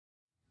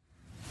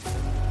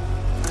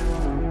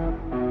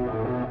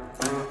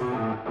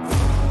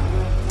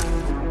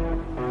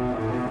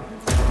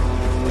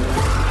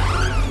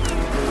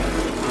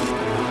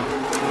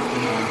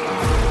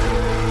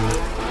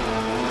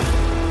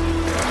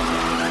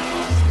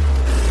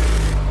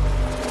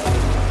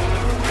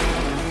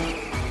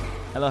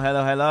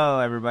Hello,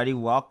 everybody.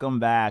 Welcome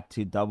back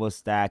to Double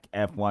Stack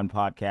F1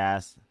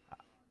 podcast.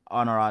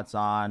 On our odds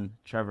on.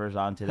 Trevor's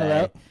on Hello.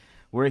 today.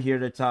 We're here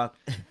to talk.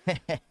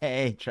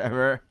 Hey,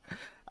 Trevor.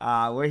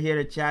 We're here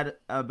to chat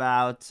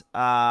about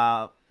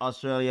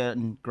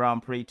Australian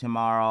Grand Prix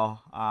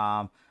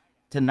tomorrow.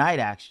 Tonight,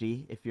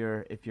 actually, if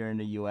you're in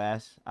the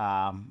U.S.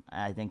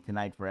 I think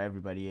tonight for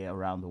everybody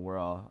around the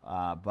world.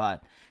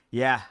 But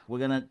yeah, we're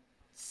gonna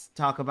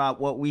talk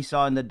about what we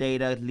saw in the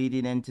data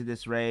leading into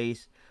this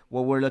race,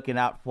 what we're looking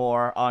out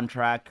for on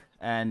track,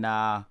 and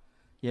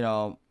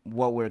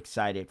what we're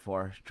excited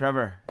for.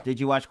 Trevor, did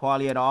you watch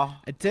quali at all?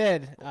 I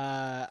did.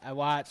 I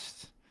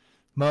watched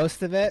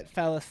most of it.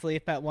 Fell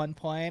asleep at one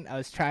point. I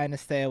was trying to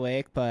stay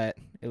awake, but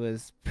it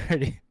was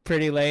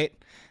pretty late.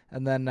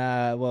 And then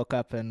woke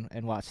up and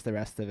watched the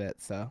rest of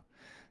it. So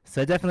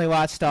I definitely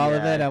watched all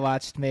of it. Yeah. I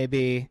watched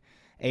maybe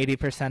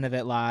 80% of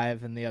it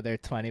live and the other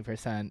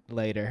 20%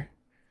 later.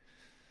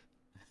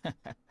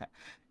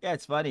 Yeah,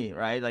 it's funny,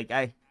 right? Like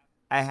I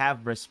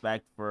have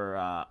respect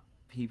for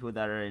people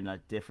that are in a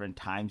different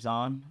time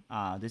zone.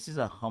 This is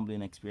a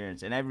humbling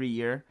experience, and every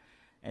year,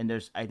 and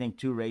there's I think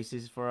two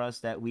races for us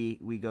that we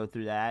go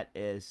through. That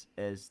is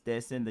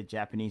this and the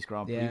Japanese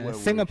Grand Prix, Yeah, where we're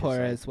just Singapore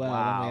like, as well.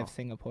 Then we have wow.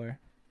 Singapore,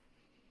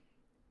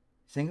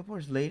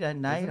 Singapore's late at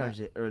night, isn't or it? is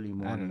it early I don't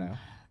morning? know.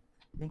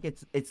 I think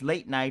it's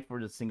late night for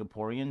the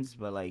Singaporeans,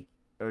 but like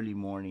early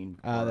morning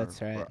Oh,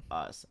 that's right. for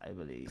us, I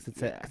believe. Cause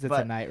it's a Yeah, cause it's a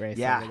but night race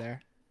yeah, over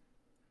there.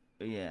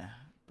 yeah,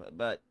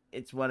 but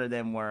it's one of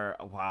them where,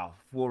 wow,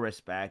 full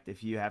respect.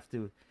 If you have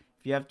to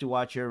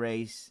watch your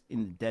race in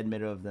the dead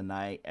middle of the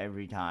night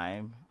every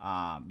time,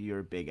 you're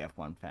a big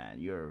F1 fan.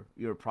 You're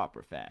a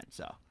proper fan.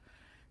 So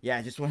yeah,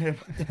 I just wanted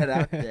to put that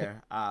out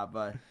there.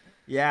 But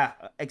yeah,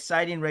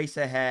 exciting race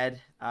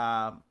ahead.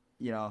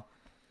 You know,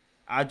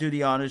 I'll do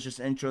the honors, just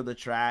intro the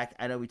track.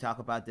 I know we talk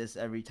about this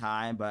every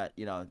time, but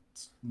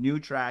it's new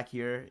track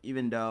here.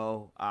 Even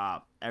though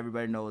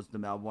everybody knows the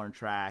Melbourne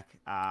track,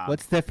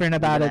 What's different we're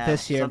about gonna it have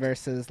this year some.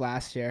 versus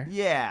last year?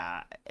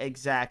 Yeah,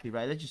 exactly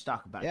right. Let's just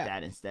talk about Yeah.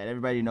 that instead.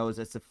 Everybody knows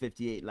it's a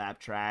 58 lap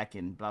track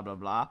and blah blah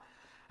blah.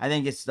 I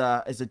think it's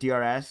a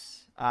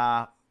DRS.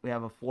 We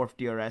have a fourth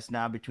DRS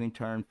now between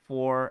turn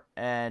 8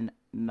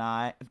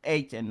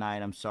 and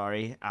 9. I'm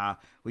sorry.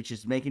 Which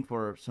is making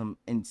for some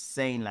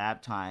insane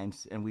lap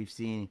times, and we've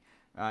seen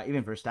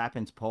even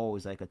Verstappen's pole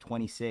is like a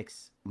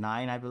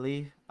 26.9, I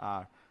believe.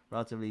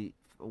 Relatively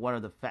one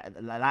of the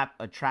lap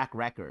a track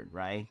record,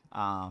 right?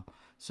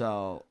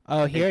 So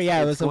Oh, here, it's yeah,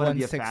 it it's was a going to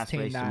be a fast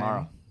race 116.9.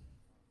 tomorrow.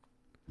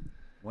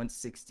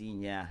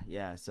 116, yeah,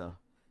 yeah. So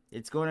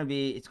it's gonna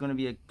be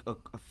a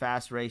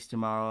fast race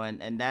tomorrow,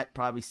 and that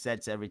probably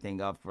sets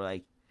everything up for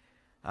like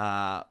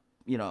uh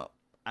you know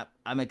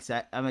I'm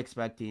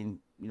expecting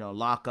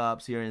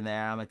lockups here and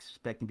there. I'm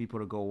expecting people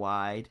to go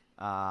wide.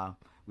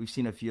 We've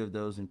seen a few of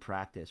those in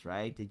practice,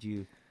 right? Did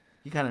you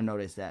kind of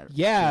notice that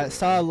Yeah, too,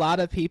 saw a right? lot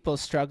of people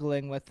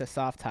struggling with the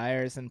soft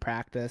tires in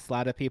practice. A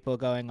lot of people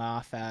going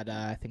off at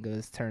I think it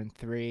was turn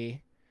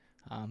three,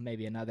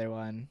 maybe another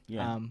one.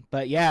 Yeah,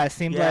 But yeah, it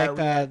seemed yeah. like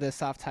We had the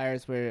soft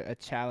tires were a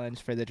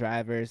challenge for the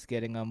drivers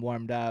getting them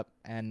warmed up,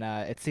 and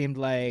it seemed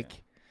yeah.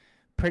 like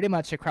pretty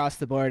much across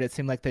the board, it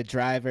seemed like the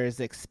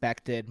drivers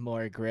expected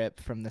more grip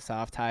from the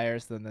soft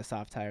tires than the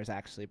soft tires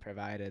actually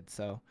provided.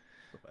 So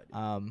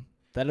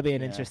that'll be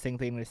an Yeah. interesting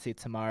thing to see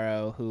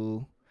tomorrow.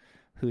 Who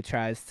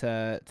tries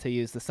to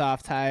use the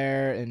soft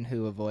tire and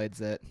who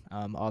avoids it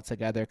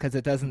altogether? Because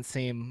it doesn't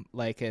seem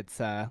like it's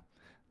that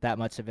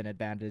much of an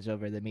advantage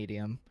over the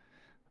medium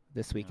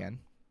this No. weekend.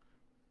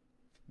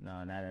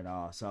 No, not at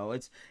all. So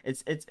it's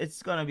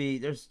gonna be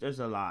there's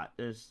a lot.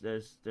 There's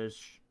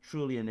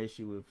truly an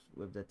issue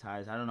with the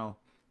tires. I don't know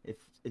if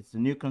it's the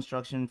new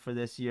construction for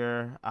this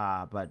year,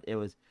 but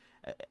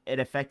it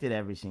affected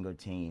every single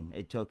team.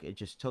 It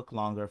just took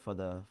longer for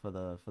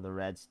the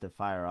Reds to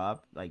fire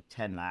up, like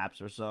 10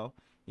 laps or so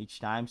each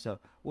time. So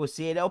we'll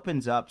see. It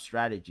opens up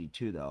strategy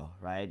too, though,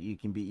 right? You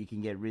can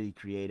get really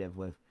creative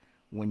with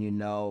when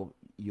you'll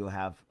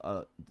have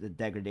the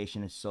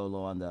degradation is so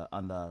low on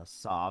the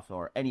soft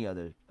or any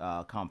other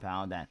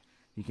compound that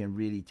you can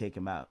really take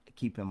him out,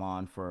 keep him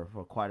on for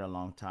quite a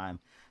long time.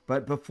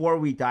 But before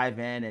we dive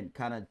in and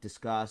kind of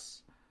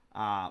discuss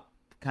uh,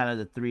 kind of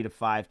the 3 to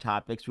 5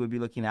 topics we'll be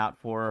looking out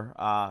for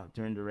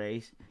during the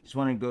race, just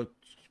want to go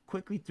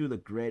quickly through the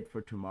grid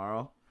for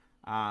tomorrow.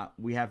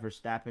 We have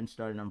Verstappen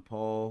starting on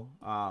pole,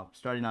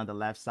 starting on the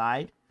left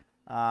side.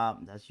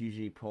 That's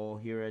usually pole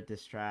here at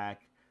this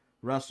track.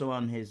 Russell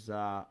on his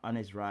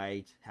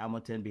right,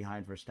 Hamilton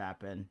behind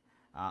Verstappen,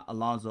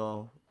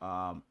 Alonso,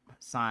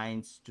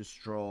 Sainz to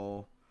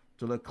Stroll,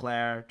 to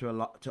Leclerc,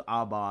 to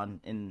Albon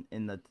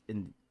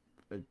in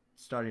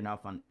starting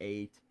off on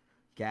 8,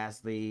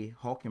 Gasly,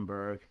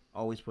 Hulkenberg,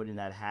 always putting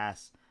that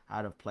Haas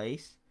out of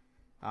place,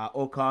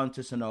 Ocon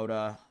to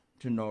Sonoda,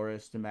 to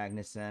Norris, to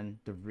Magnussen,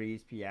 De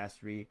Vries,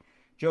 Piastri,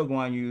 Joe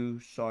Guan Yu,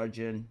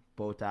 Sargent,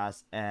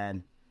 Bottas,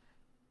 and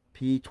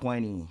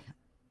P20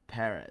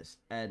 Paris.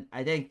 And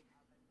I think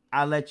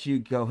I'll let you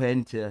go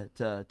into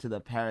to the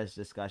Paris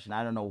discussion.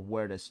 I don't know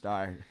where to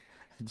start.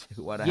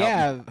 you want to help me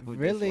Yeah, out with this one?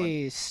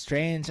 really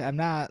strange. I'm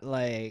not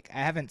like I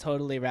haven't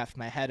totally wrapped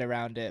my head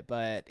around it,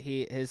 but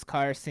his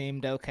car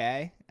seemed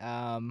okay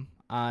on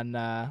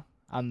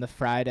the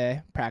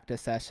Friday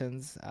practice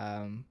sessions.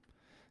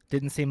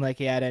 Didn't seem like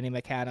he had any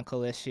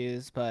mechanical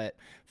issues, but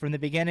from the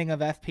beginning of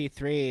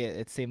FP3,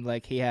 it seemed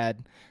like he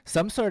had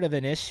some sort of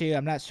an issue.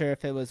 I'm not sure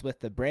if it was with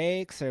the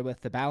brakes or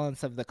with the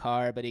balance of the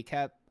car, but he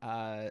kept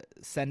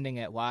sending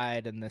it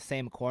wide in the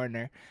same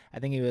corner. I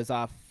think he was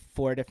off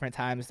 4 different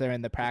times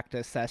during the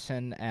practice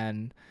session,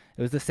 and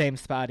it was the same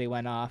spot he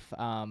went off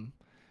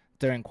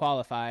during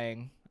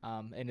qualifying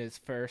in his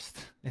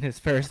first in his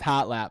first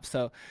hot lap.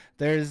 So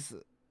there's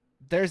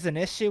there's an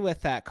issue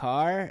with that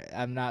car.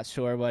 I'm not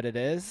sure what it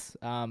is.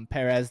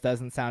 Perez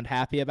doesn't sound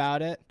happy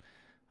about it.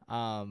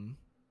 Um,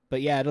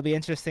 but yeah, it'll be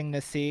interesting to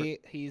see.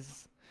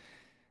 He's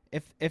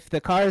if the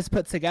car is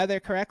put together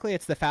correctly,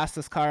 it's the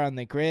fastest car on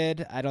the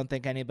grid. I don't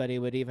think anybody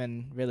would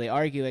even really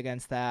argue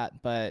against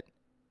that. But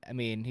I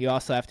mean, you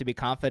also have to be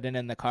confident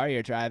in the car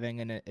you're driving,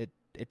 and it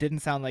didn't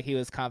sound like he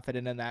was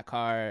confident in that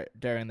car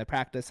during the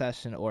practice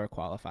session or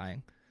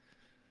qualifying.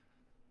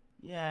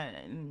 Yeah,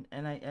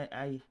 and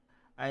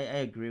I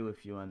agree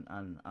with you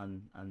on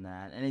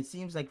that. And it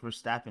seems like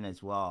Verstappen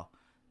as well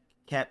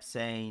kept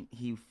saying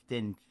he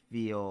didn't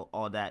feel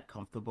all that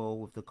comfortable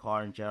with the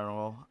car in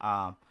general,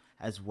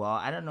 as well.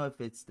 I don't know if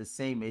it's the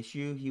same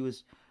issue. He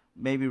was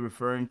maybe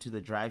referring to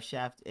the drive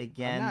shaft I'm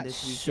again not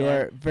this weekend,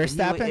 sure. but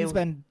Verstappen's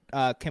been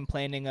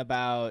complaining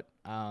about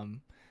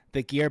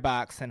the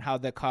gearbox and how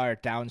the car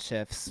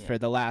downshifts yeah, for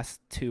the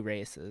last 2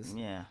 races.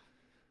 yeah,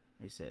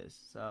 he says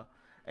so.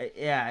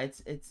 Yeah,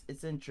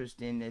 it's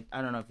interesting.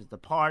 I don't know if it's the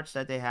parts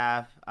that they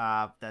have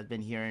that I've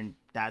been hearing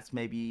that's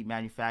maybe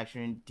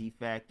manufacturing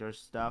defect or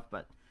stuff,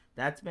 but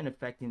that's been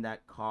affecting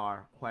that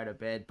car quite a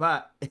bit.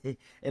 But it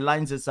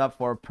lines us up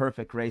for a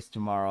perfect race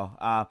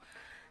tomorrow.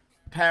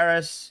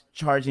 Paris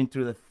charging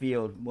through the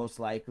field, most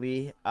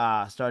likely,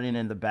 starting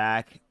in the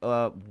back.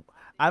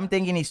 I'm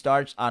thinking he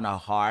starts on a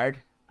hard,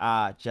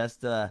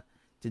 just to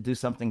do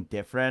something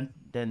different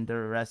than the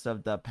rest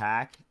of the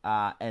pack.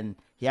 And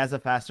he has a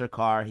faster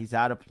car. He's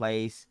out of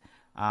place.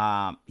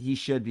 He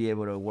should be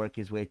able to work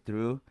his way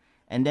through,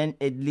 and then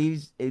it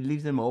leaves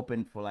him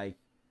open for like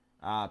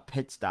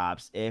pit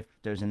stops if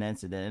there's an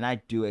incident. And I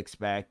do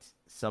expect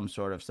some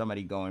sort of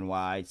somebody going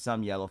wide,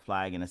 some yellow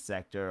flag in a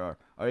sector,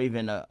 or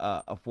even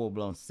a full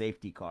blown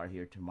safety car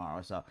here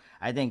tomorrow. So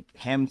I think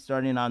him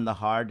starting on the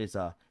hard is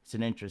it's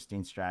an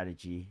interesting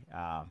strategy.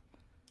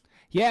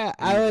 Yeah,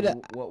 What do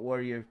you what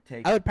were your I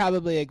takes? would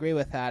probably agree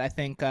with that. I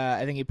think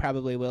he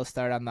probably will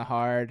start on the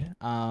hard.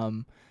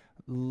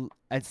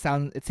 It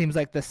seems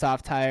like the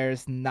soft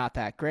tires not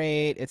that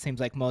great. It seems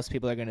like most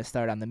people are going to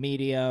start on the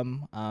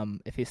medium.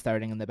 If he's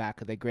starting in the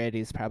back of the grid,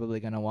 he's probably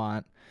going to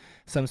want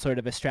some sort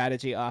of a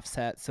strategy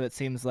offset. So it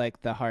seems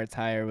like the hard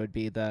tire would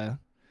be the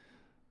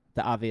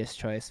obvious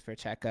choice for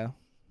Checo.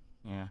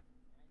 Yeah,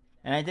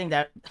 and I think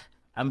that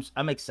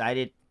I'm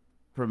excited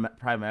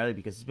primarily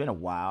because it's been a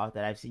while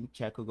that I've seen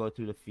Checo go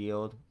through the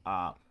field.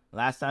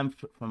 Last time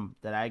from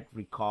that I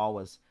recall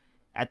was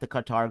at the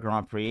Qatar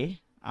Grand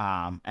Prix.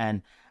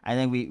 And I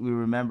think we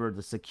remember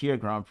the Sakir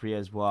Grand Prix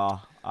as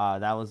well.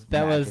 That was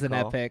That was an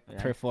magical. epic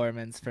Yeah.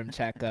 performance from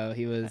Checo.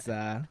 He was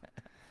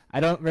I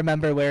don't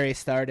remember where he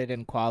started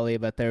in quali,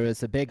 but there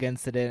was a big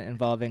incident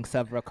involving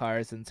several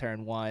cars in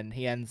turn one.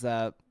 He ends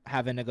up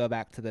having to go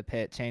back to the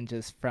pit, change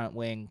his front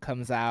wing,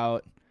 comes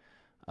out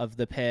of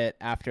the pit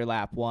after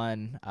lap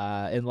one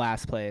in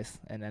last place,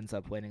 and ends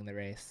up winning the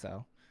race.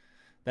 So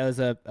that was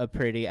a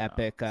pretty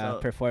epic So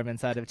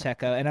performance out of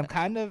Checo, and I'm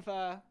kind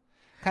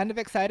of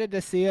excited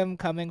to see him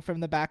coming from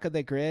the back of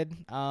the grid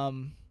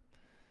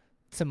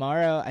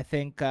tomorrow. I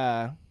think.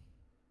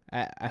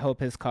 I hope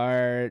his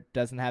car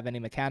doesn't have any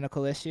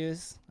mechanical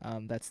issues.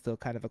 That's still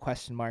kind of a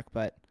question mark,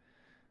 but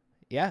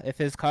yeah, if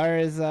his car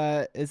is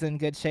in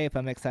good shape,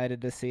 I'm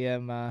excited to see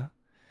him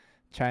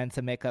trying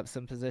to make up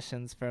some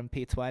positions from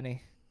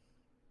P20.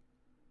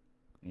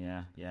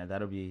 yeah,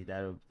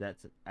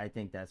 that's I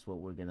think that's what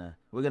we're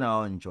gonna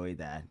all enjoy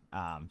that.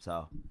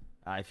 So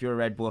if you're a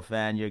Red Bull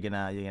fan, you're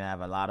gonna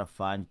have a lot of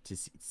fun to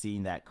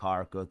seeing that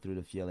car go through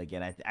the field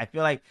again. I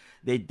feel like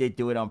they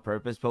do it on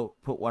purpose, put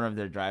one of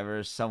their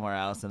drivers somewhere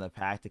else in the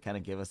pack to kind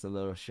of give us a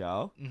little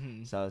show.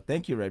 Hmm. So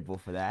thank you, Red Bull,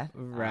 for that.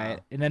 Right.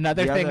 And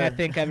another The thing I other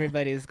think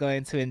everybody's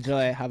going to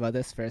enjoy. How about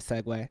this for a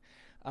segue?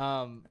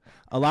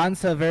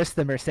 Alonso versus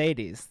the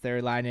Mercedes.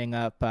 They're lining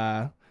up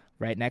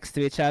right next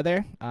to each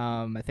other.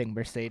 I think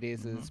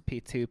Mercedes Mhm. is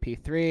P2,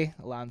 P3.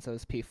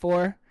 Alonso's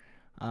P4.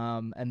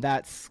 And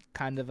that's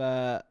kind of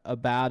a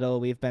battle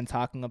we've been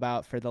talking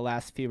about for the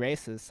last few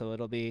races. So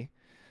it'll be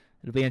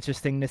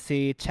interesting to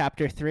see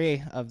chapter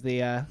 3 of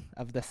the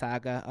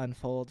saga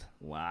unfold.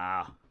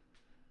 Wow,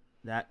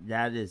 that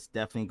is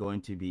definitely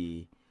going to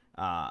be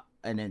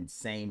an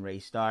insane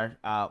race start.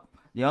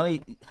 The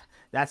only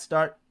that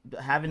start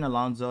having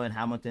Alonso and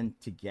Hamilton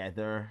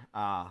together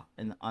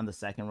on the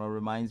second row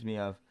reminds me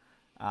of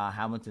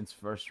Hamilton's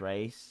first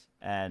race,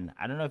 and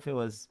I don't know if it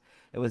was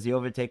the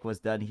overtake was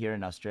done here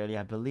in Australia.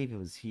 I believe it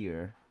was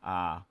here.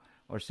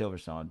 or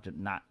Silverstone.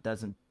 Not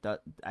doesn't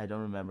I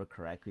don't remember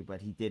correctly,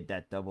 but he did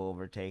that double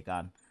overtake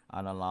on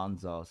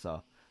Alonso.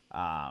 So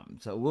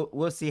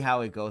we'll see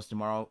how it goes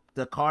tomorrow.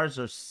 The cars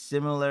are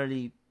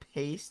similarly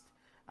paced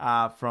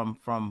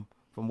from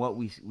what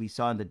we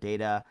saw in the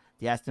data.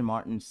 The Aston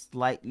Martin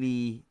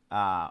slightly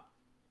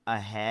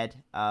ahead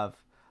of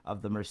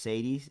the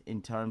Mercedes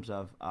in terms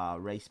of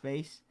race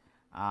pace,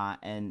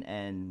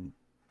 and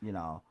you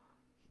know,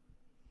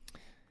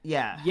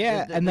 yeah,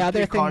 Yeah, and the the other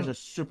three cars thing, are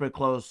super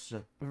close.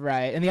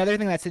 right, and the other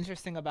thing that's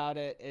interesting about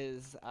it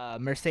is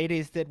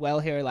Mercedes did well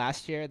here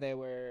last year. They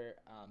were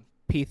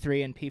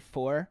P3 and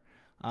P4.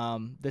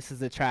 This is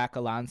the track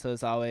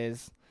Alonso's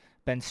always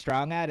been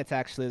strong at. It's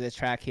actually the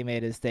track he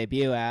made his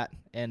debut at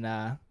in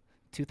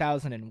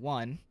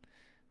 2001.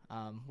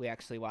 We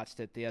actually watched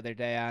it the other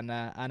day on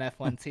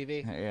F1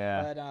 TV.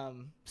 Yeah. But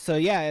so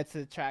yeah, it's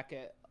a track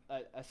at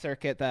a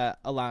circuit that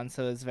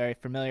Alonso is very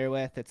familiar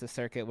with. It's a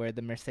circuit where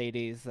the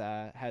Mercedes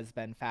has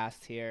been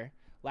fast here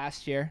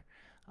last year.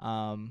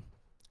 Um,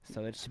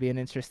 so it should be an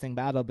interesting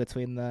battle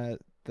between the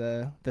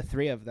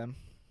three of them.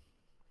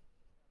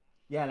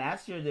 Yeah,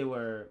 last year they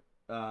were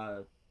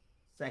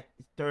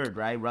third,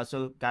 right?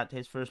 Russell got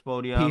his first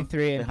podium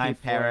P3 and behind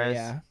P4, Perez.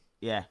 yeah.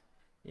 Yeah,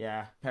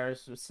 yeah.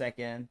 Perez was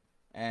second,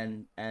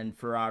 and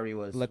Ferrari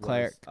was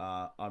Leclerc.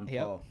 on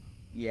Yep. pole.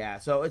 Yeah,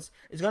 so it's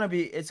gonna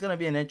be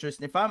an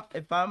interest. If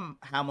I'm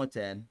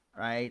Hamilton,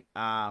 right,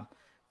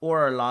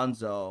 or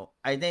Alonso,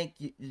 I think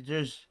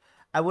there's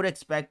I would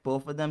expect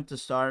both of them to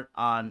start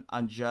on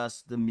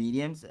just the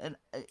mediums, and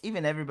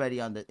even everybody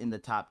on the in the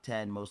top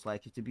 10 most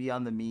likely to be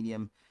on the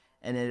medium,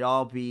 and it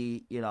all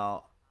be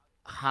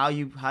how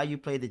you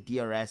play the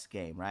DRS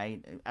game,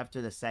 right?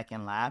 After the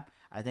second lap,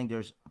 I think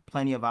there's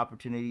plenty of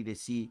opportunity to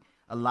see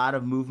a lot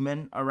of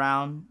movement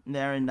around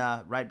there and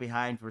right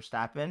behind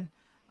Verstappen.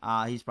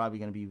 He's probably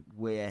going to be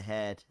way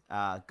ahead,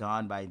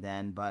 gone by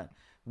then. But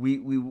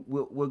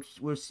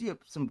we'll see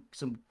some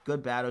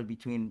good battle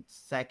between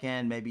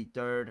second, maybe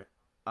third.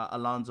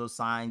 Alonso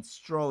Sainz,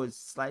 Stroll is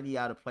slightly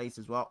out of place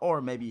as well,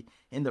 or maybe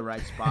in the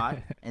right spot,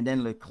 and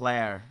then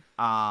Leclerc.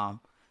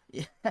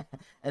 Yeah,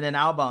 and then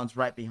Albon's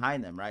right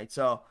behind them, right?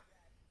 So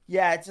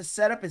yeah, it's a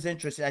setup is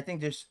interesting. I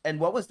think there's and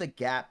what was the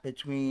gap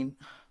between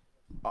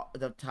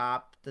the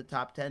top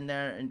 10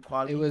 there in It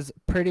quality? was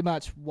pretty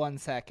much 1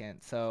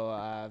 second. So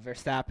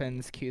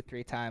Verstappen's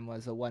Q3 time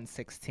was a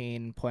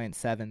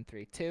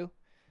 116.732.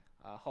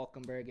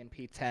 Hulkenberg in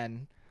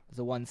P10 was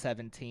a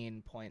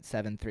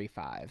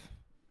 117.735.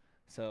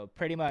 So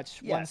pretty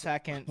much one Yes.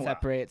 second Wow.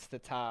 separates the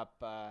top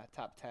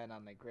 10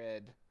 on the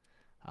grid.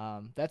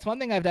 That's one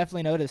thing I've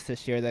definitely noticed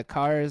this year. The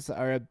cars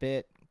are a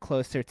bit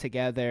closer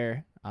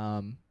together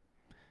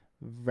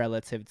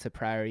relative to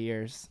prior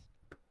years.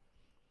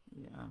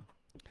 Yeah.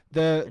 And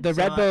The so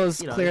Red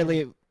Bull's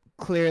even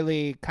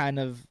clearly kind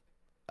of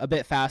a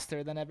bit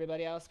faster than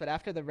everybody else, but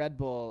after the Red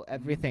Bull, mhm,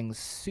 everything's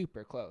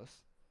super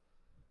close.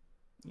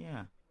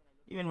 yeah.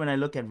 Even when I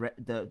look at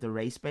the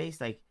race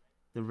pace, like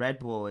the Red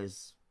Bull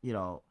is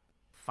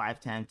 5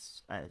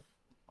 tenths,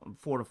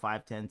 4 to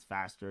 5 tenths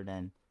faster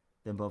than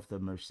both the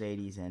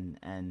Mercedes and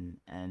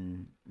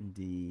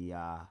the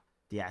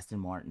Aston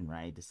Martin,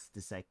 right?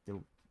 This like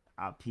the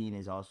Alpine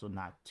is also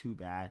not too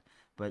bad,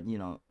 but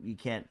you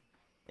can't.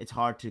 It's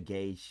hard to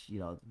gauge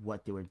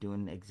what they were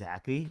doing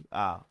exactly.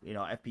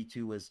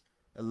 FP2 was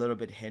a little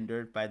bit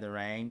hindered by the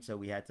rain, so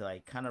we had to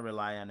like kind of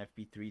rely on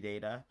FP3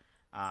 data.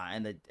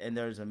 And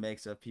there's a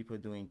mix of people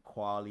doing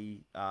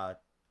quality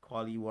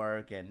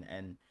work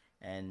and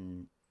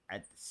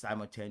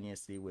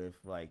simultaneously with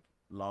like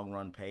long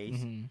run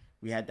pace. Hmm.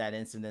 We had that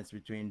incident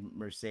between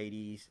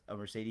a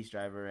Mercedes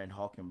driver and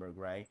Hulkenberg,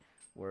 right,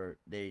 where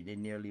they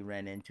nearly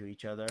ran into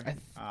each other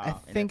I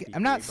in think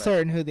I'm not FP3, but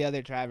certain who the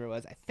other driver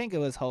was. I think it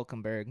was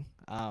Hulkenberg.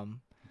 But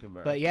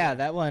Hulkenberg, yeah, yeah,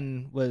 that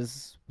one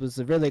was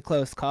a really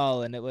close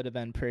call, and it would have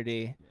been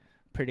pretty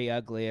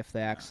ugly if they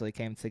yeah, actually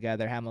came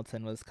together.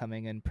 Hamilton was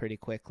coming in pretty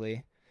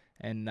quickly,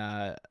 and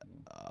yeah.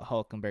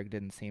 Hulkenberg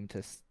didn't seem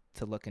to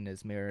look in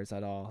his mirrors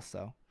at all.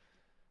 So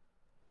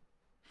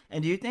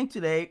And do you think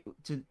today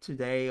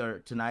or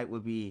tonight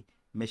would be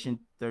Mission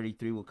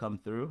 33 will come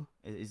through?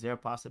 Is there a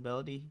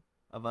possibility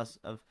of us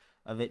of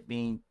it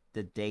being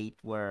the date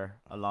where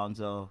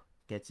Alonso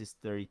gets his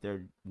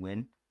 33rd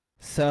win?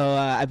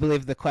 I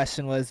believe the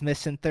question was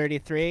Mission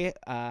 33.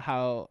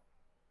 How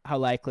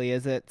likely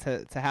is it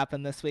to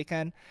happen this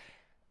weekend?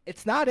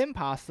 It's not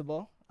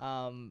impossible.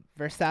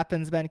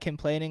 Verstappen's been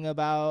complaining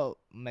about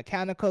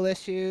mechanical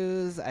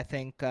issues. I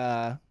think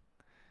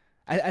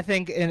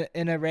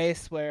in a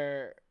race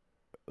where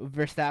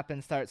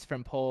Verstappen starts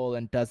from pole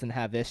and doesn't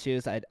have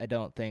issues, I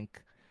don't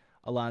think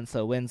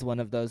Alonso wins one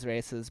of those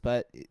races.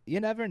 But you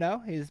never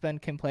know. He's been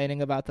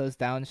complaining about those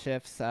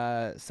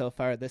downshifts so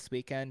far this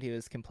weekend. He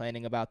was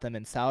complaining about them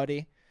in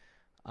Saudi.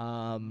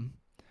 Um,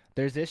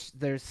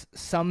 there's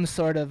some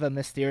sort of a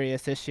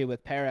mysterious issue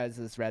with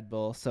Perez's Red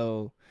Bull,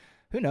 so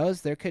who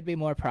knows? There could be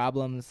more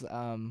problems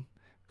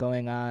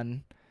going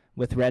on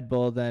with Red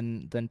Bull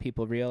than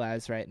people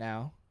realize right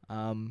now.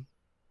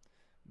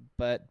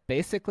 But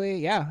basically,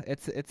 yeah,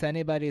 it's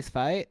anybody's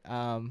fight.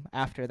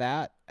 After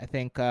that, I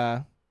think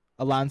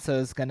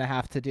Alonso's gonna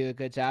have to do a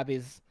good job.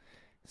 He's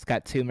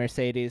got two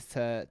Mercedes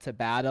to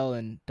battle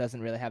and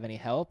doesn't really have any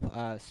help.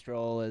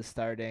 Stroll is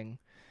starting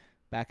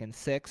back in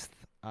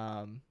sixth.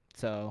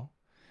 So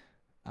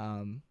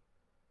um,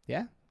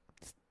 yeah,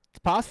 it's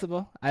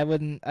possible. I don't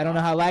know how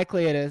Possible.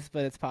 likely it is,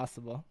 but it's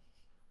possible.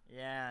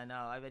 Yeah, no,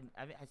 I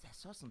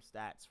saw some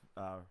stats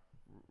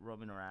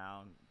roaming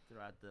around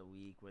throughout the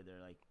week where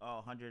they're like,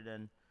 oh,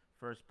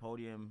 101st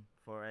podium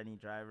for any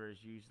driver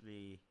is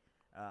usually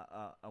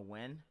a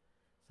win.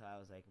 So I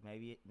was like,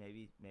 maybe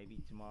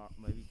tomorrow,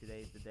 maybe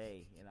today's the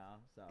day, you know.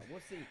 So we'll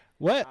see.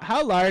 What? Uh,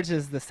 How large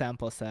is the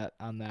sample set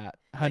on that?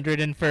 like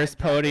 101st five drivers.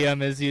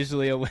 podium is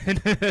usually a win.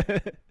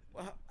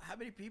 Well, how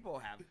many people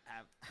have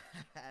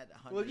had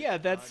Well, 100 yeah,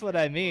 that's what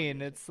I mean.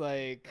 podiums? It's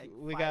like Like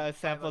we got a five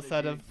sample other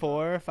set of dudes, bro.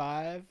 four or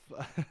five.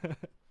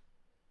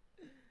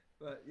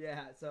 But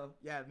yeah, so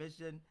yeah,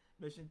 mission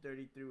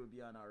 33 will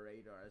be on our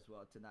radar as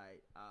well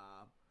tonight.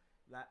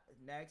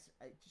 Next,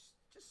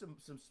 just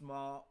some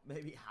small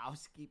maybe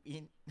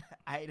housekeeping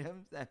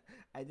items that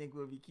I think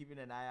we'll be keeping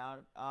an eye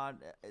out on.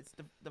 It's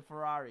the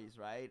Ferraris,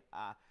 right?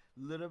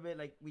 Little bit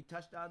like we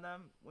touched on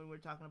them when we are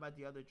talking about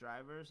the other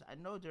drivers. I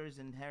know there's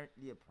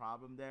inherently a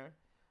problem there.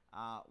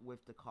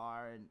 With the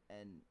car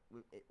and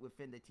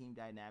within the team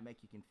dynamic,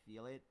 you can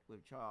feel it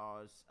with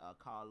Charles,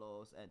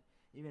 Carlos, and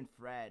even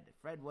Fred.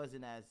 Fred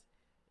wasn't as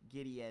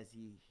giddy as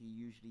he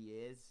usually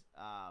is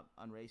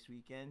on race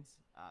weekends.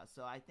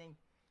 So I think,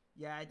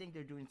 yeah, I think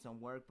they're doing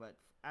some work. But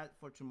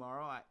for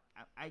tomorrow,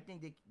 I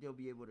think they'll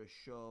be able to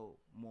show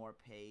more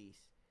pace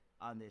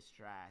on this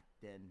track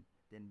than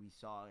we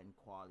saw in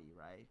quali,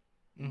 right?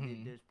 I think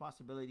Hmm. there's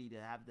possibility to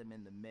have them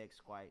in the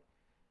mix quite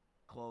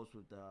close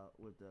with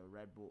the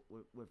Red Bull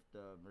with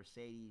the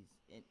Mercedes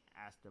and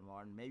Aston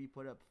Martin. Maybe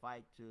put up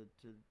fight to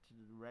the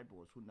Red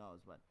Bulls. Who knows?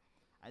 But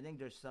I think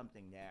there's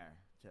something there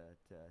to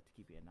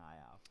keep an eye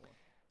out for.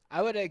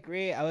 I would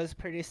agree. I was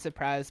pretty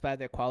surprised by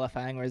their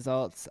qualifying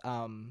results.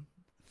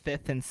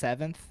 Fifth and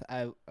seventh,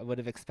 I would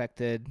have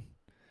expected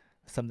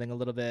something a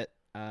little bit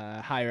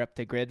higher up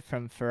the grid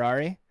from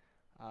Ferrari.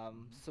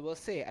 Mm-hmm. So we'll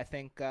see. I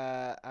think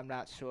I'm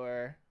not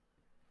sure.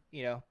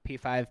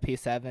 P5,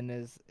 P7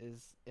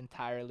 is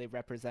entirely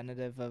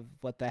representative of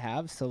what they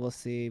have. So we'll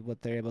see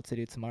what they're able to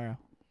do tomorrow.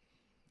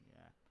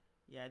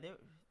 Yeah, yeah.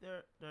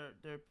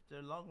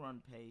 Their long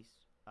run pace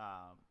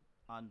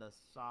on the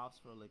softs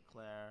for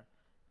Leclerc,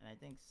 and I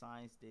think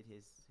Sainz did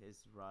his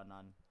run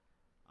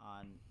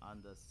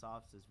on the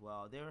softs as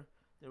well. They're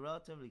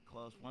relatively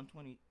close.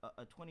 120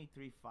 a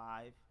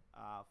 23.5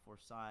 for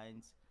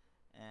Sainz,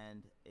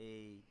 and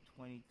a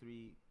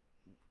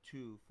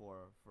 23.2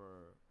 for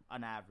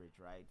on average,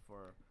 right,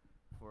 for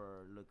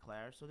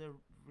Leclerc. So they're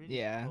really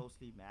Yeah.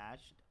 closely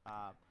matched.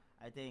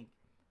 I think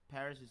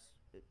Paris is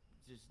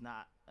just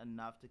not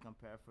enough to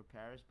compare for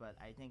Paris, but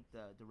I think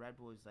the Red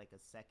Bull is like a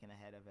second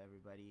ahead of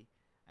everybody,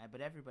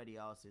 but everybody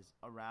else is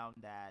around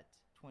that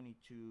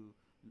 22,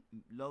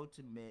 low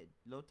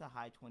to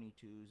high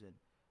 22s and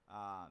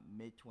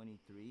mid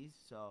 23s.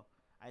 So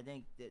I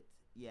think that,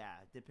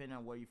 yeah, depending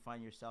on where you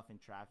find yourself in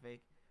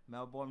traffic,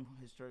 Melbourne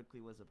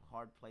historically was a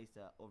hard place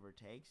to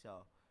overtake.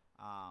 So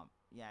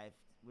yeah, if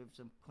with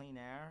some clean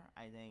air,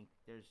 I think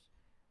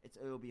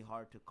it'll be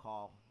hard to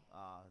call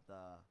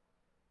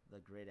the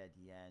grid at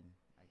the end.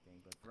 I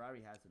think, but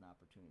Ferrari has an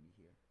opportunity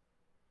here.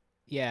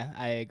 Yeah,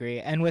 I agree.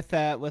 And with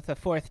a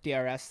fourth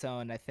DRS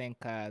zone, I think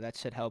that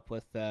should help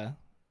with the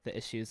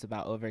issues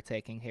about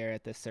overtaking here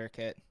at this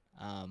circuit.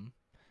 Um,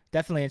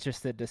 Definitely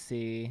interested to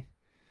see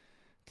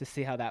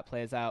how that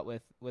plays out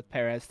with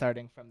Perez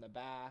starting from the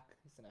back.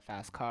 He's in a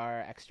fast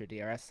car, extra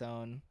DRS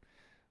zone.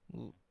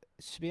 Yeah,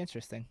 It should be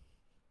interesting.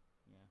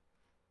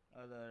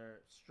 yeah.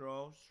 Other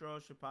Stroll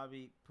should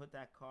probably put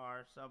that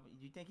car. Some.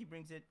 Do you think he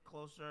brings it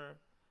closer?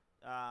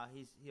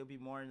 He'll be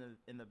more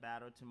in the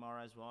battle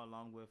tomorrow as well,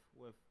 along with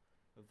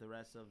the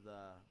rest of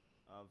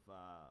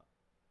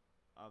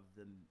of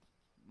the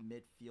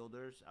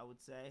midfielders, I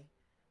would say.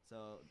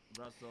 So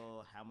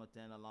Russell,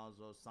 Hamilton,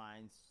 Alonso,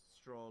 Sainz,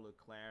 Stroll,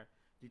 Leclerc.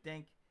 Do you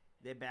think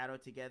they battle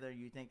together?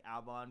 You think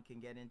Albon can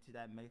get into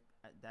that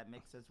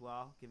mix as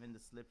well, given the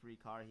slippery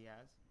car he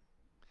has?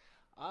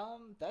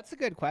 That's a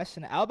good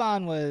question.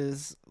 Albon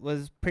was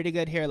pretty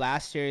good here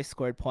last year. He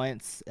scored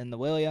points in the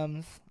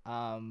Williams.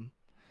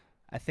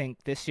 I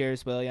think this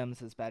year's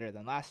Williams is better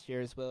than last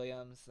year's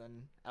Williams,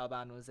 and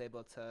Albon was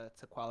able to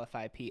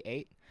qualify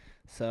P8.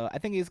 So I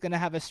think he's gonna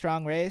have a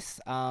strong race.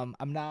 I'm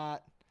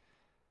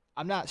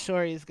not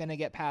sure he's gonna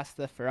get past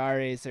the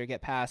Ferraris or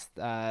get past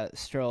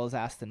Stroll's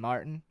Aston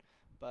Martin,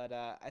 but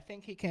I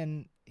think he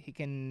can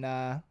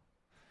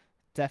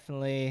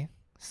definitely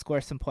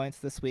score some points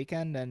this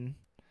weekend and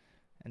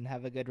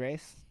have a good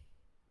race.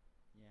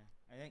 Yeah,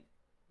 I think,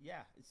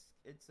 yeah,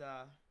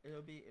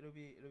 it'll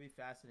be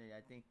fascinating.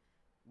 I think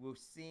we're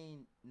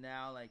seeing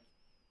now like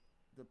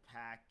the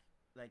pack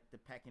like the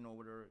pecking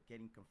order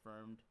getting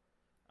confirmed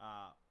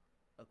uh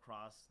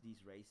across these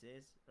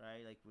races,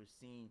 right? Like we're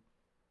seeing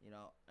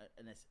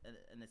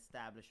an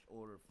established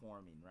order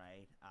forming,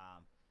 right?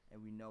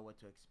 And we know what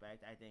to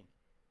expect. I think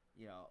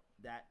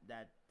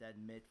that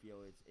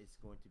midfield is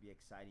going to be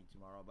exciting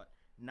tomorrow, but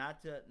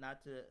not to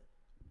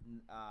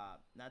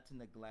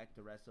neglect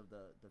the rest of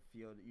the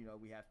field.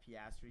 We have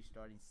Piastri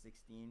starting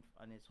 16th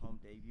on his home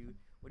debut.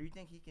 What do you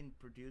think he can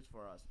produce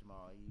for us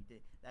tomorrow?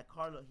 That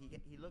car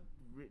he looked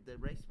the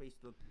race pace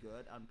looked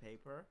good on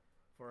paper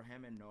for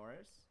him and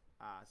Norris.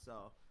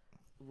 So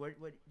what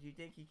do you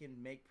think he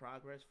can make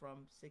progress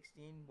from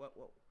 16? What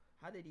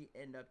how did he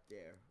end up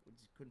there? We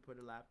just couldn't put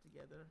a lap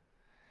together.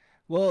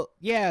 Well,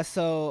 yeah.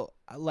 So,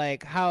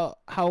 like, how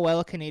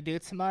well can he do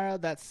tomorrow?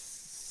 That's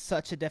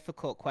such a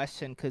difficult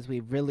question because we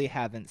really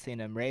haven't seen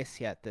him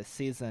race yet this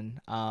season.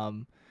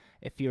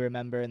 If you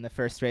remember, in the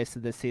first race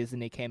of the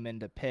season, he came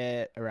into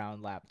pit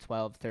around lap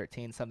 12,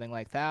 13, something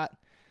like that.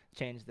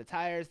 Changed the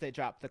tires, they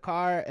dropped the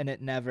car, and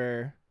it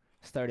never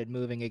started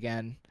moving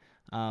again.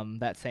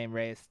 That same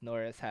race,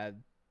 Norris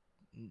had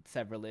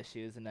several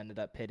issues and ended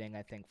up pitting,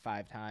 I think,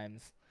 5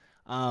 times.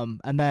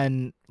 And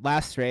then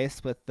last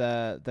race with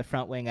the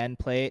front wing end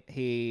plate,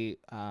 he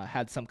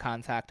had some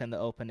contact in the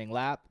opening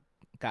lap,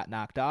 got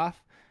knocked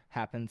off,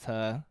 happened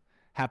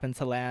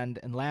to land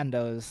in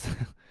Lando's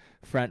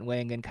front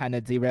wing and kind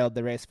of derailed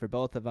the race for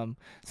both of them.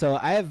 So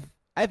I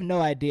have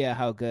no idea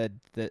how good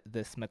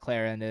this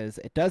McLaren is.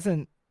 It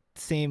doesn't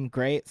seem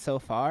great so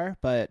far,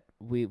 but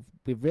we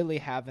really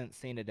haven't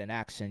seen it in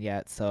action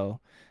yet. So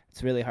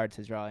it's really hard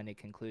to draw any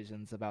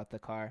conclusions about the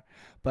car.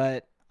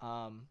 But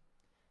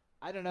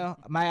I don't know.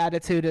 My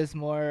attitude is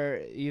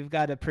more you've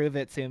got to prove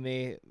it to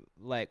me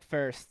like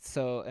first.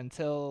 So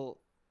until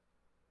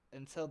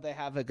they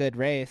have a good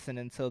race and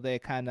until they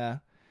kind of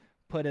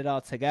put it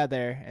all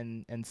together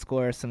and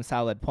score some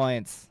solid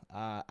points,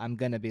 I'm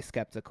gonna be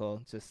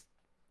skeptical just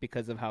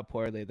because of how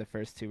poorly the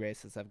first 2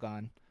 races have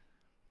gone.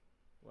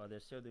 Well, they're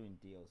still doing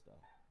deals though.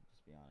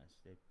 Just be honest,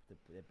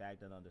 they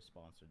bagged another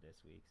sponsor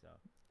this week, so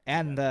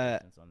And the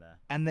congratulations on that.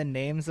 and the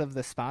names of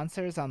the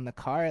sponsors on the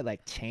car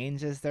like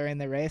changes during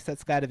the race.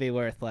 That's got to be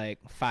worth like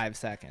 5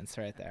 seconds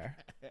right there.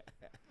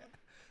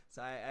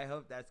 So I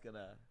hope that's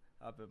gonna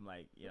help him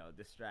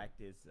distract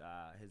his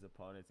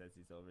opponents as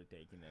he's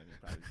overtaking them. He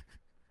probably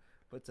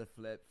puts a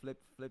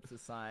flips a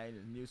sign,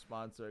 a new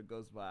sponsor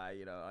goes by.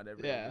 On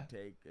every Yeah.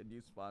 overtake, a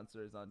new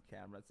sponsor is on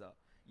camera. So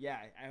yeah,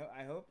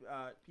 I hope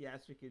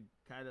Piastri could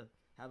kind of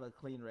have a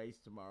clean race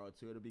tomorrow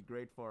too. It'll be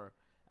great for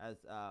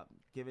as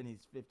given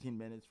he's 15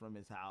 minutes from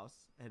his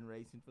house and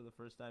racing for the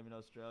first time in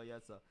Australia.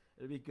 So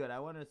it'll be good. I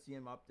want to see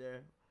him up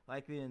there,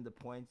 likely in the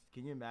points.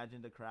 Can you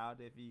imagine the crowd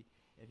if he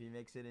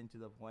makes it into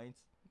the points?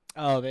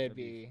 Oh, It's gonna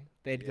be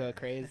they'd yeah. go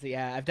crazy.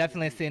 Yeah, I've It'll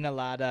definitely be seen a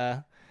lot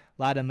of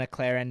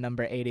McLaren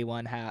number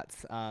 81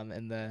 hats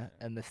in the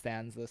yeah.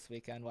 stands this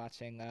weekend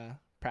watching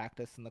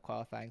practice in the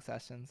qualifying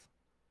sessions.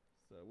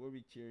 So we'll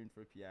be cheering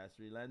for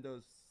Piastri.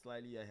 Lando's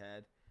slightly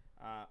ahead.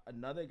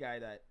 Another guy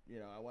that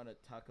I want to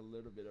talk a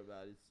little bit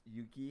about is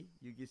Yuki.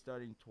 Yuki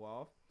starting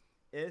 12th.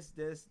 Is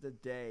this the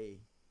day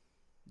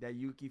that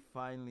Yuki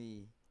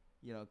finally,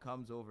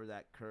 comes over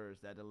that curse,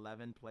 that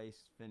 11th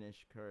place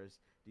finish curse?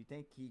 Do you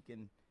think he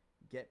can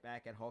get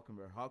back at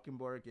Hulkenberg?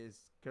 Hulkenberg is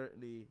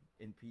currently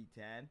in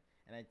P10,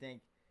 and I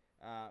think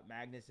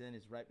Magnussen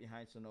is right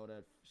behind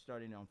Sonoda,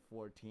 starting on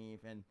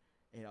 14th, and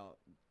you know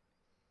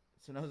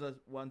Sonoda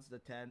wants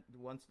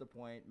the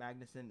point.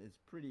 Magnussen is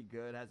pretty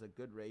good, has a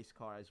good race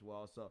car as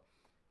well. So,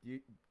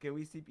 can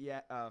we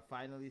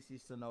finally see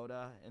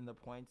Sonoda in the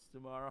points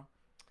tomorrow?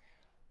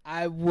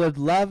 I would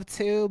love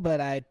to, but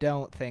I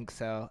don't think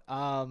so.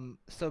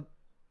 So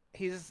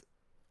he's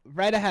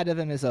right ahead of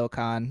him is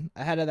Ocon.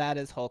 Ahead of that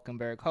is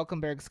Hulkenberg.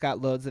 Hulkenberg's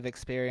got loads of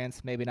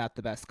experience, maybe not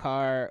the best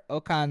car.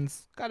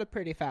 Ocon's got a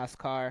pretty fast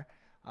car.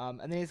 And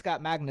then he's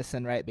got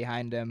Magnussen right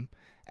behind him.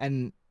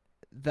 And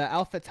the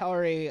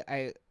AlphaTauri,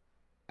 I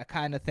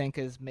kind of think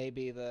is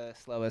maybe the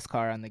slowest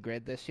car on the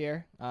grid this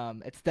year.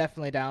 It's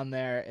definitely down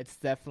there. It's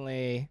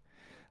definitely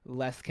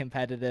less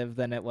competitive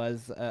than it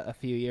was a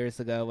few years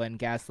ago when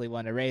Gasly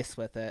won a race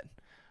with it.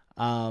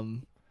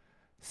 Um,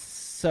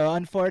 so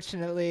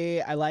unfortunately,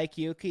 I like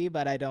Yuki,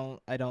 but I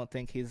don't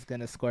think he's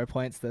gonna score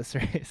points this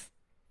race.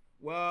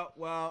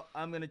 Well,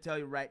 I'm gonna tell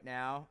you right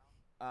now.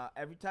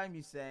 Every time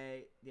you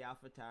say the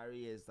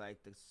AlphaTauri is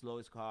like the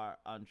slowest car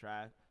on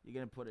track, you're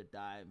gonna put a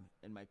dime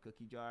in my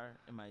cookie jar,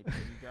 because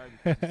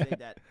you say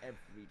that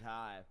every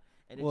time,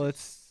 and it Well,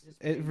 just it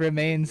pains me to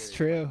remains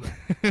hear it.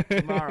 But true. yeah,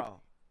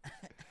 tomorrow.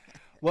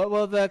 What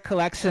will the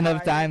collection of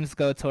I dimes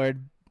go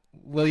toward?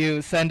 Will you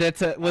uh send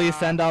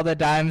all the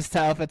dimes to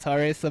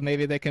AlphaTauri so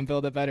maybe they can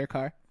build a better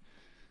car?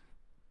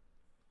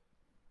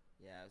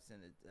 yeah, I'll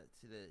send it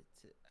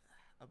to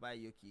I'll buy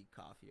Yuki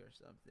coffee or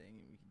something,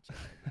 and we can chat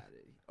about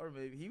it. Or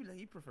maybe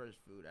he prefers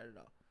food. I don't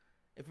know.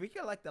 If we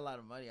collect a lot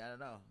of money, I don't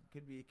know.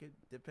 Could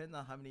depend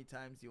on how many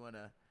times you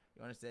wanna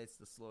say it's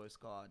the slowest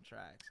car on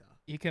track. So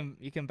You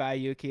can buy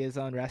Yuki his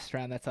own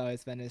restaurant. That's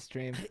always been his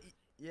dream.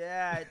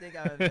 yeah, I think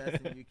I'll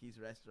invest in Yuki's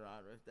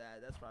restaurant with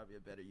that. That's probably a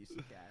better use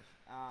of cash.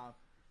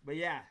 But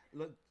yeah,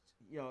 look,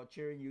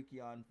 cheering Yuki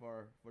on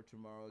for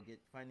tomorrow.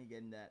 Finally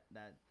getting that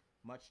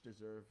much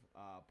deserved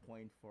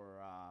point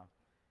for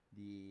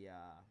the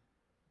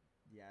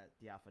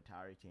the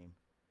AlphaTauri team.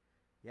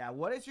 Yeah,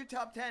 what is your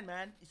top 10,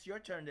 man? It's your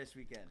turn this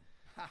weekend.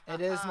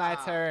 It is my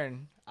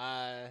turn.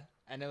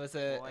 And it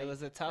Boy,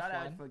 was a tough thought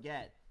I would one.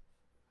 forget.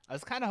 I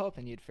was kind of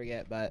hoping you'd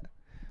forget, but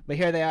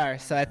here they are.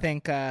 So I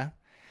think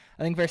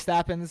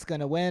Verstappen's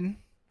gonna win.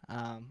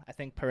 I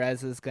think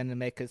Perez is gonna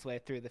make his way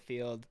through the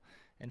field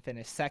and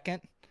finish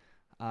second.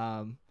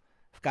 I've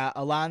got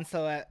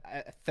Alonso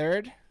at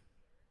third,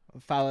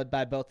 followed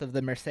by both of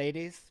the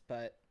Mercedes,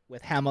 but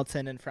with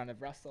Hamilton in front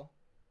of Russell.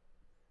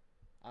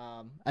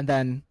 And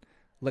then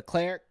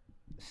Leclerc,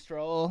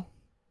 Stroll,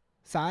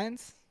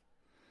 Sainz,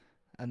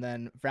 and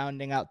then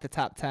rounding out the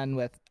top 10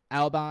 with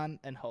Albon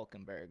and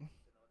Hulkenberg.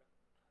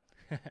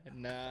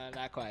 No,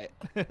 not quite.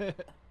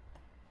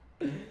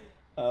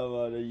 How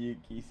about a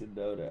Yuki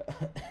Tsunoda?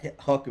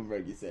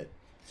 Hulkenberg, you said.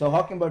 So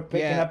Hulkenberg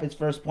picking Yeah. up his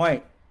first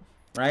point,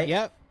 right?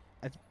 Yep.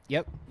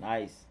 Yep.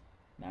 Nice.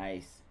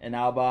 And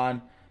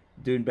Albon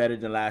doing better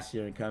than last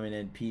year and coming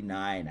in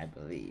P9, I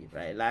believe,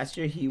 right? Last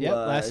year he was.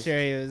 Last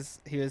year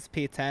he was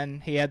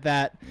P10. He had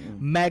that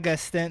mega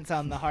stint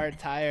on the hard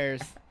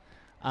tires.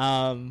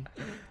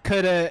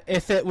 Coulda,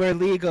 if it were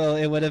legal,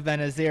 it would have been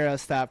a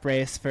 0-stop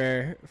race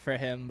for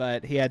him,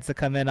 but he had to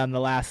come in on the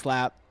last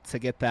lap to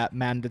get that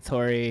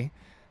mandatory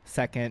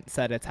second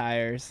set of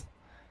tires.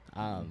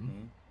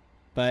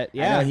 But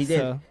yeah, he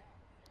did.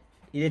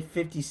 He did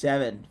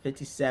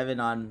 57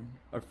 on,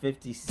 or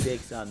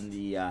 56 on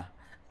the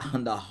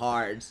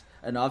hards,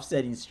 an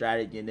offsetting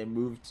strategy, and then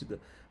moved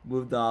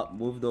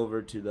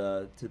over to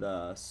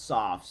the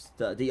softs.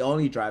 The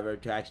only driver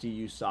to actually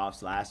use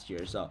softs last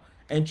year. So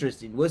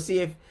interesting. We'll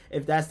see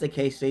if that's the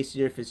case this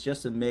year. If it's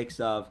just a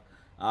mix of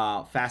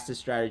fastest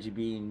strategy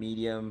being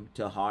medium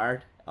to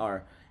hard,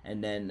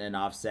 and then an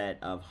offset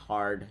of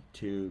hard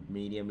to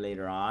medium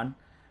later on.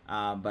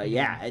 But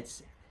yeah,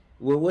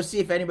 we'll see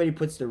if anybody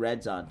puts the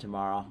reds on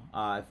tomorrow.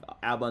 If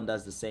Albon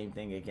does the same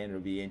thing again,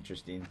 it'll be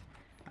interesting.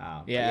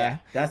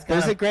 That's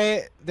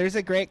there's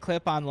a great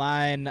clip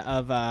online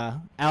of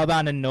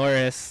Albon and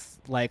Norris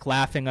like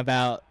laughing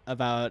about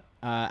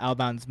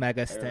Albon's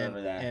mega stint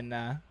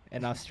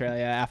in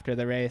Australia after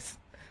the race.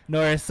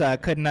 Norris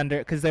couldn't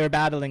because they were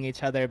battling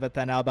each other, but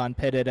then Albon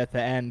pitted at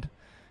the end,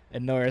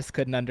 and Norris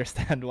couldn't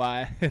understand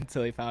why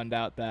until he found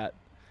out that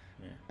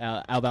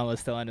Albon was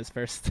still on his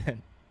first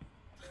stint.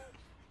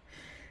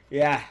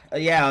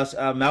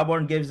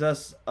 Melbourne gives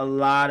us a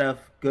lot of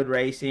good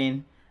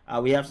racing.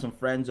 We have some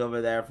friends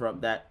over there from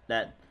that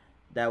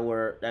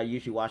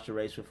usually watch the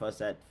race with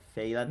us at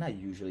Fela. Not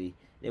usually,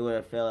 they would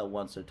have failed it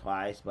once or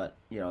twice, but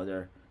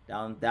they're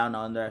down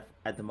under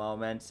at the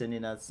moment,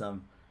 sending us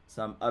some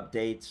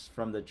updates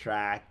from the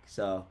track.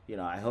 So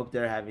I hope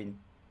they're having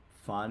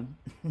fun.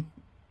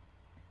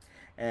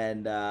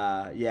 And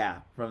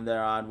from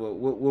there on,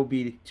 we'll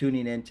be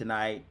tuning in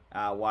tonight,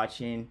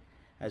 watching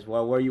as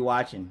well. Where are you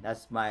watching?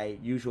 That's my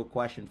usual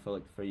question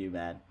for you,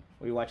 man.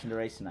 Where are you watching the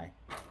race tonight?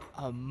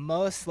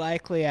 Most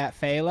likely at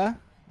Fela.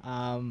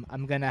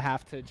 I'm going to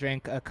have to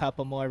drink a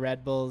couple more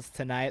Red Bulls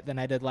tonight than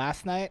I did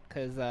last night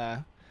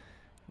because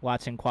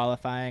watching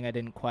qualifying, I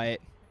didn't quite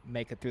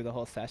make it through the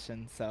whole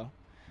session. So,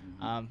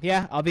 I'll be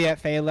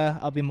at Fela.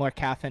 I'll be more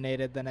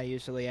caffeinated than I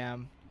usually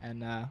am.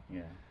 And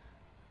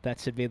that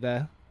should be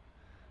the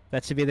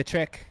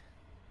trick.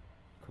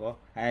 Cool.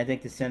 And I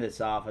think to send us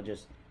off, I'll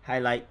just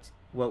highlight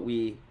what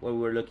we're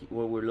looking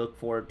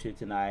forward to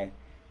tonight.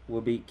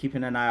 We'll be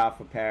keeping an eye out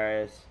for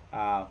Paris.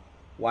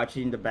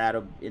 Watching the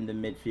battle in the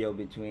midfield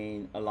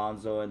between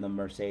Alonso and the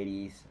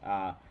Mercedes.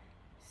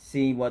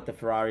 Seeing what the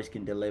Ferraris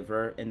can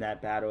deliver in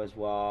that battle as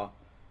well.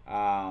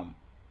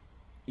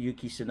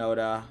 Yuki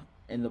Tsunoda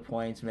in the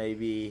points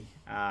maybe.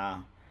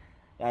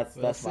 That's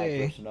my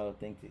personal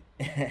thing.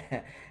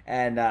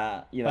 And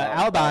but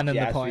Albon in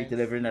the points,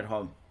 delivering at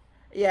home.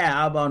 Yeah,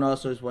 Albon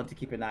also is one to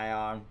keep an eye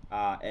on,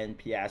 and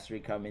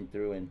Piastri coming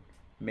through and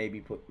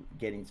maybe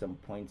getting some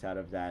points out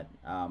of that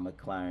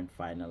McLaren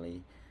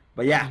finally.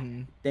 But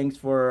thanks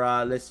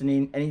for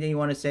listening. Anything you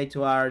want to say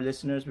to our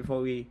listeners before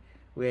we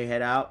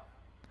head out?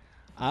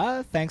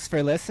 Thanks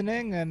for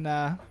listening,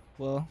 and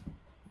we'll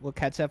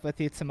catch up with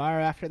you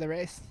tomorrow after the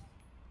race.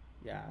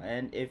 Yeah,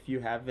 and if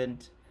you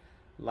haven't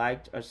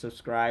liked or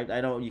subscribed,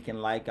 I know you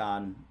can like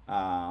on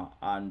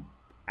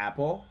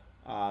Apple,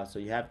 so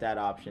you have that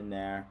option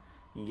there.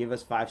 You can give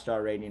us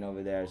 5-star rating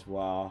over there as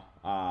well.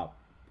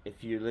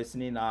 If you're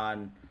listening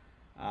on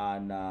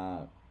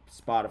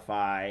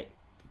Spotify,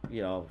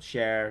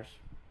 share,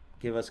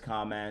 give us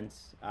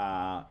comments,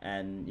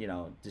 and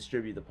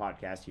distribute the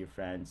podcast to your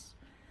friends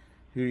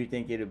who you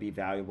think it'll be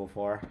valuable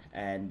for.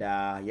 And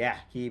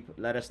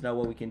let us know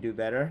what we can do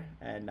better.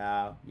 And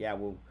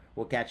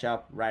we'll catch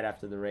up right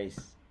after the race.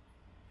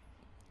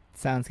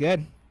 Sounds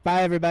good.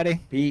 Bye, everybody.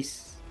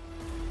 Peace.